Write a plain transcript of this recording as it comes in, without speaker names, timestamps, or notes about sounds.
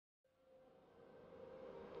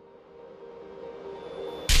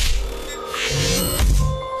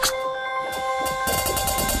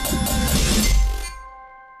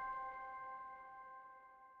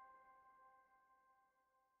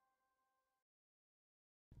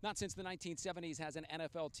Not since the 1970s has an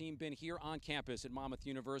NFL team been here on campus at Monmouth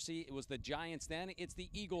University. It was the Giants then. It's the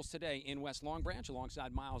Eagles today in West Long Branch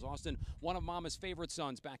alongside Miles Austin, one of Mama's favorite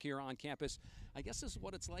sons back here on campus. I guess this is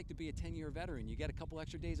what it's like to be a 10-year veteran. You get a couple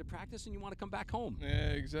extra days of practice and you want to come back home. Yeah,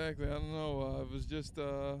 exactly. I don't know. It was just,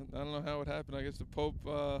 I don't know how it happened. I guess the Pope,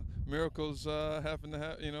 miracles happen to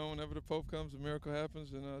happen. You know, whenever the Pope comes, a miracle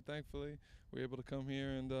happens. And thankfully, we were able to come here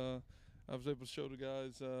and I was able to show the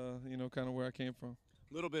guys, kind of where I came from.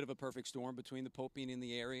 Little bit of a perfect storm between the Pope being in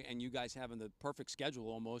the area and you guys having the perfect schedule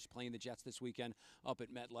almost, playing the Jets this weekend up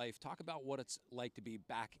at MetLife. Talk about what it's like to be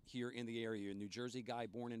back here in the area. You're a New Jersey guy,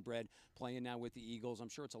 born and bred, playing now with the Eagles. I'm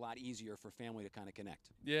sure it's a lot easier for family to kind of connect.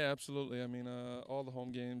 Yeah, absolutely. I mean, all the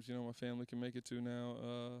home games, my family can make it to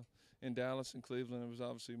now. In Dallas and Cleveland, it was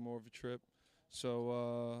obviously more of a trip.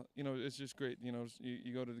 So, it's just great.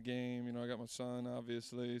 You go to the game. I got my son,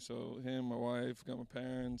 obviously. So him, my wife, got my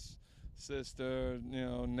parents, sister,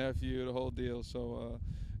 nephew, the whole deal. So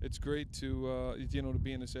it's great to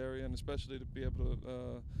be in this area, and especially to be able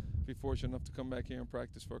to be fortunate enough to come back here and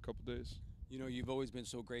practice for a couple days. You've always been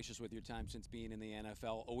so gracious with your time since being in the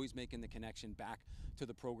NFL, always making the connection back to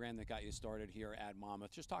the program that got you started here at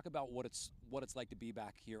Monmouth. Just talk about what it's like to be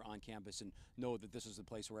back here on campus and know that this is the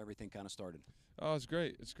place where everything kind of started. Oh, it's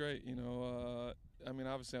great. It's great.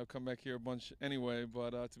 Obviously I'll come back here a bunch anyway,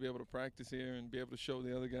 but to be able to practice here and be able to show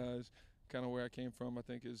the other guys kind of where I came from, I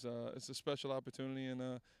think it's a special opportunity,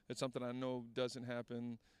 and it's something I know doesn't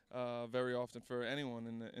happen very often for anyone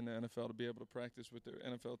in the NFL to be able to practice with their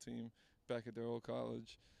NFL team back at their old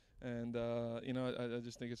college. And I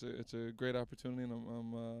just think it's a great opportunity, and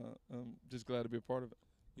I'm just glad to be a part of it.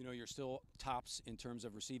 You're still tops in terms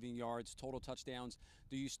of receiving yards, total touchdowns.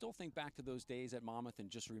 Do you still think back to those days at Monmouth and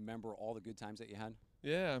just remember all the good times that you had?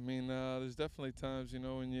 Yeah, there's definitely times, when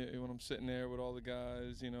I'm sitting there with all the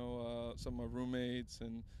guys, some of my roommates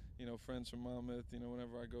and, friends from Monmouth,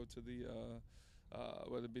 whenever I go to the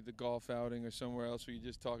whether it be the golf outing or somewhere else where you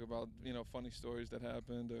just talk about, funny stories that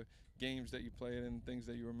happened or games that you played and things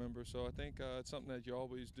that you remember. So I think it's something that you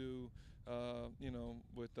always do,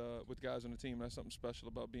 with guys on the team. That's something special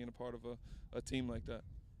about being a part of a team like that.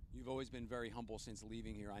 You've always been very humble since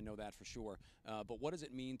leaving here. I know that for sure. But what does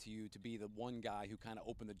it mean to you to be the one guy who kind of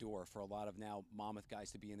opened the door for a lot of now Monmouth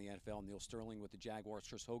guys to be in the NFL? Neil Sterling with the Jaguars,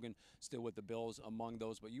 Chris Hogan still with the Bills among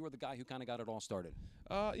those. But you were the guy who kind of got it all started.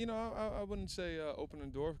 I wouldn't say open the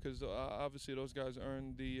door because obviously those guys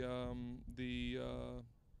earned the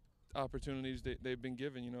opportunities they've been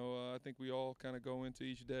given. I think we all kind of go into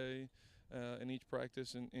each day and each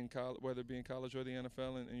practice in college, whether it be in college or the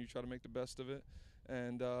NFL, and you try to make the best of it.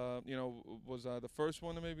 And, was I the first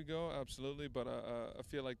one to maybe go? Absolutely. But I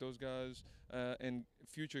feel like those guys and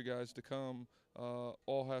future guys to come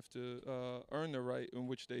all have to earn the right in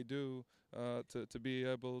which they do to be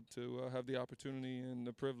able to have the opportunity and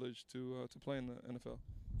the privilege to play in the NFL.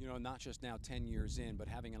 Not just now 10 years in, but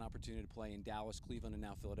having an opportunity to play in Dallas, Cleveland, and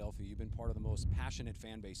now Philadelphia. You've been part of the most passionate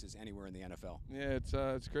fan bases anywhere in the NFL. Yeah,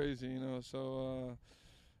 it's crazy, So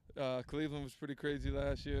Cleveland was pretty crazy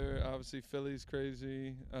last year. Obviously, Philly's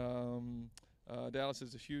crazy. Dallas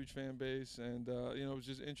is a huge fan base, and it was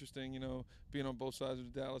just interesting, being on both sides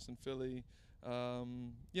of Dallas and Philly.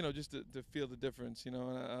 Just to feel the difference, and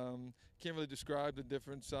I can't really describe the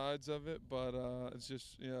different sides of it, but it's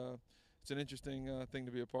just, it's an interesting thing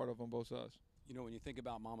to be a part of on both sides. When you think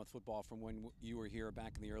about Monmouth football from when you were here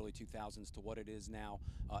back in the early 2000s to what it is now,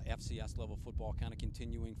 FCS level football kind of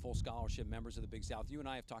continuing, full scholarship, members of the Big South. You and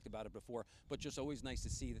I have talked about it before, but just always nice to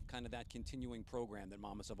see kind of that continuing program that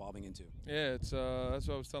Monmouth's evolving into. Yeah, it's that's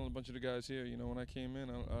what I was telling a bunch of the guys here. When I came in,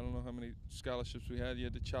 I don't know how many scholarships we had. You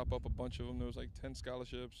had to chop up a bunch of them. There was like 10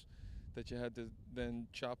 scholarships that you had to then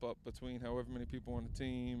chop up between however many people on the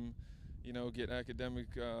team. Get academic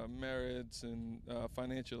merits and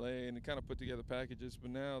financial aid and kind of put together packages.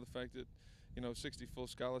 But now the fact that, 60 full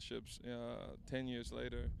scholarships 10 years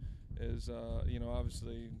later is,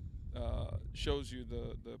 obviously shows you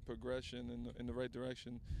the progression in the right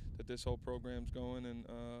direction that this whole program's going. And,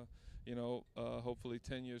 hopefully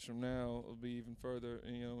 10 years from now it'll be even further,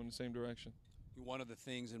 in the same direction. One of the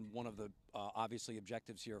things and one of the obviously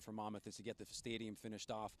objectives here for Monmouth is to get the stadium finished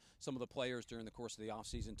off. Some of the players during the course of the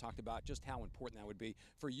offseason talked about just how important that would be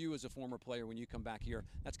for you as a former player when you come back here.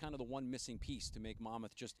 That's kind of the one missing piece to make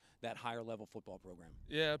Monmouth just that higher level football program.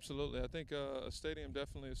 Yeah, absolutely. I think a stadium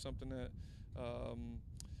definitely is something that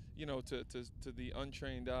to the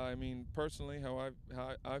untrained eye. I mean, personally, how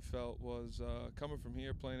I felt was coming from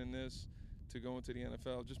here, playing in this, to go into the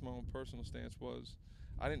NFL. Just my own personal stance was,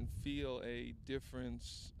 I didn't feel a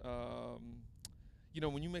difference.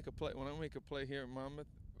 When you make a play, when I make a play here at Monmouth,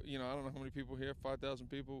 I don't know how many people here, 5,000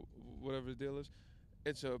 people, whatever the deal is.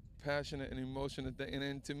 It's a passionate and emotional thing,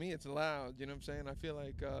 and to me, it's loud. You know what I'm saying? I feel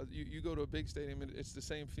like you go to a big stadium, and it's the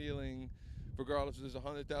same feeling, regardless if there's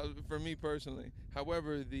 100,000. For me personally,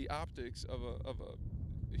 however, the optics of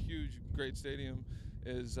a huge, great stadium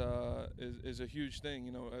is a huge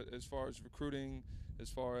thing. As far as recruiting, as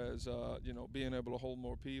far as being able to hold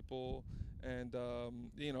more people, and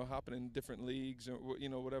hopping in different leagues, or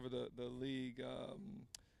whatever the league.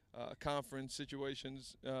 Conference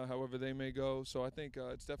situations, however they may go. So I think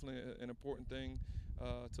it's definitely an important thing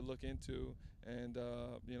to look into, and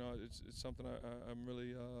it's something I'm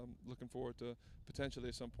really looking forward to potentially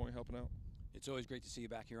at some point helping out. It's always great to see you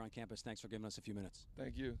back here on campus. Thanks for giving us a few minutes.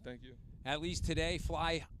 Thank you. At least today,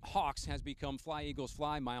 Fly Hawks has become Fly Eagles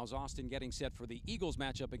Fly. Miles Austin getting set for the Eagles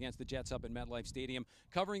matchup against the Jets up in MetLife Stadium.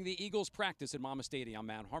 Covering the Eagles practice at Monmouth Stadium,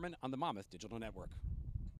 Matt Harmon on the Monmouth Digital Network.